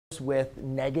numbers with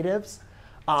negatives.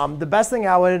 The best thing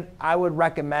I would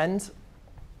recommend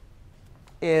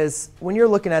is when you're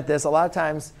looking at this, a lot of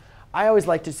times I always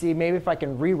like to see maybe if I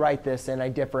can rewrite this in a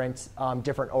different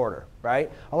order,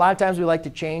 right? A lot of times we like to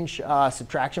change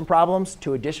subtraction problems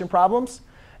to addition problems.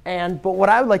 But what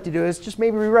I would like to do is just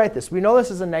maybe rewrite this. We know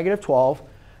this is a negative 12,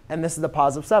 and this is a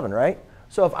positive 7, right?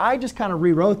 So if I just kind of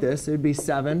rewrote this, it would be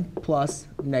 7 plus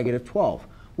negative 12.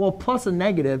 Well, plus a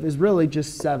negative is really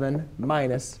just 7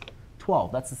 minus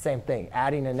 12. That's the same thing.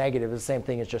 Adding a negative is the same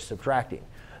thing as just subtracting.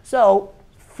 So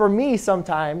for me,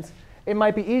 sometimes it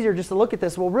might be easier just to look at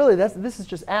this. Well, really, this is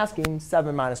just asking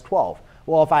 7 minus 12.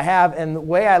 Well, if I have, and the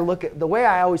way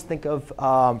I always think of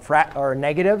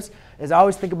negatives is I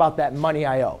always think about that money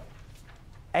I owe.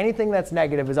 Anything that's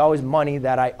negative is always money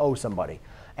that I owe somebody.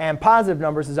 And positive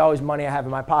numbers is always money I have in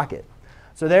my pocket.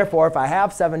 So therefore, if I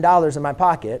have $7 in my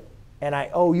pocket and I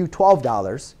owe you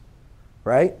 $12,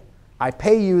 right? I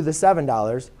pay you the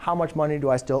 $7. How much money do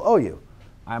I still owe you?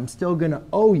 I'm still going to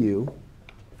owe you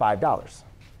 $5.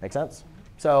 Make sense?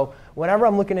 So whenever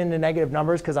I'm looking into negative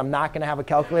numbers, because I'm not going to have a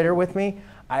calculator with me,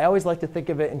 I always like to think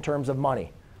of it in terms of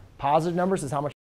money. Positive numbers is how much